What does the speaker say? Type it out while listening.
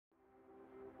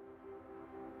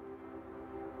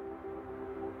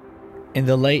In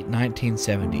the late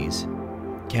 1970s,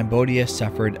 Cambodia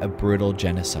suffered a brutal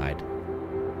genocide.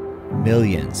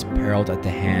 Millions periled at the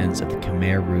hands of the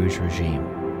Khmer Rouge regime.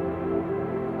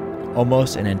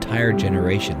 Almost an entire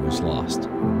generation was lost.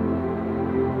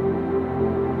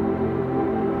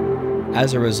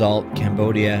 As a result,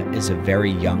 Cambodia is a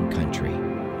very young country.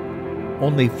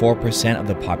 Only 4% of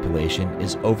the population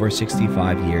is over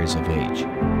 65 years of age.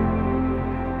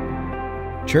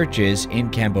 Churches in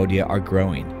Cambodia are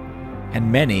growing, and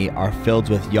many are filled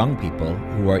with young people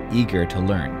who are eager to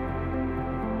learn.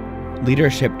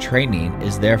 Leadership training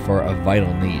is therefore a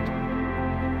vital need.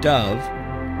 DOVE,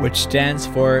 which stands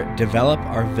for Develop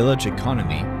Our Village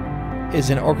Economy, is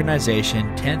an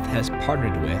organization 10th has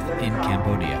partnered with in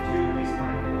Cambodia.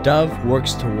 DOVE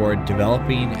works toward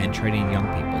developing and training young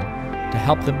people to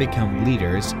help them become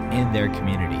leaders in their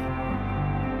community.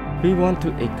 We want to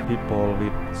equip people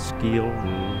with skill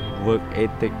and work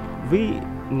ethic. We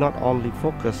not only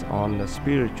focus on the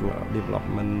spiritual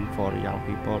development for young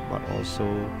people, but also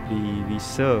we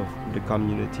serve the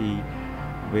community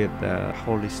with a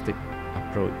holistic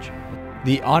approach.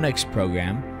 The Onyx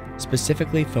program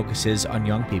specifically focuses on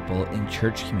young people in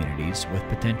church communities with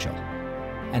potential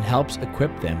and helps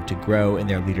equip them to grow in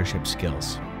their leadership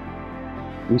skills.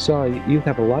 We saw youth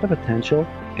have a lot of potential,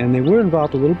 and they were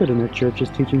involved a little bit in their churches,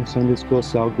 teaching Sunday school,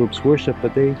 cell groups, worship,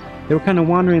 but they were kind of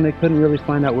wandering. They couldn't really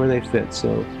find out where they fit.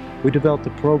 So we developed a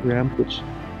program which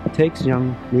takes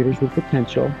young leaders with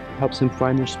potential, helps them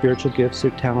find their spiritual gifts,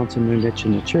 their talents, and their niche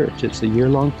in the church. It's a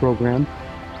year-long program,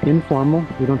 informal.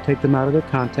 We don't take them out of their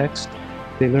context.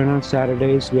 They learn on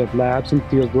Saturdays. We have labs and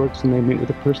field works, and they meet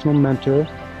with a personal mentor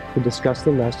to discuss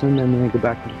the lesson, and then they go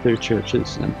back to their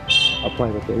churches and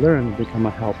apply what they learn and become a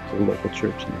help to the local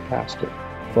church and the pastor.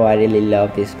 For I really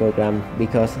love this program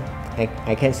because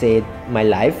I can say my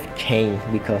life changed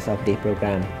because of this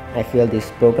program. I feel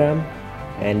this program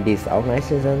and this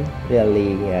organization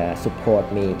really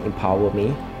support me, empower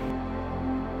me.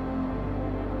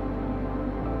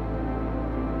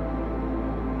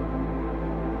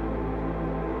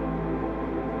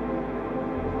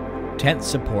 Tenth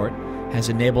support has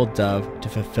enabled DOVE to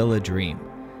fulfill a dream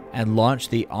and launch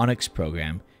the Onyx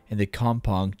program in the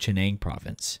Kampong Chhnang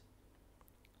province.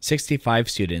 65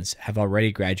 students have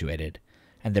already graduated,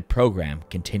 and the program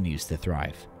continues to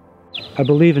thrive. I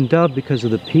believe in DOVE because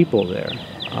of the people there.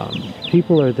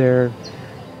 People are there,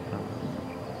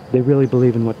 they really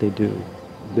believe in what they do.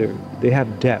 They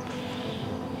have depth.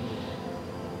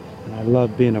 And I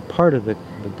love being a part of the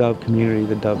DOVE community,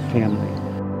 the DOVE family.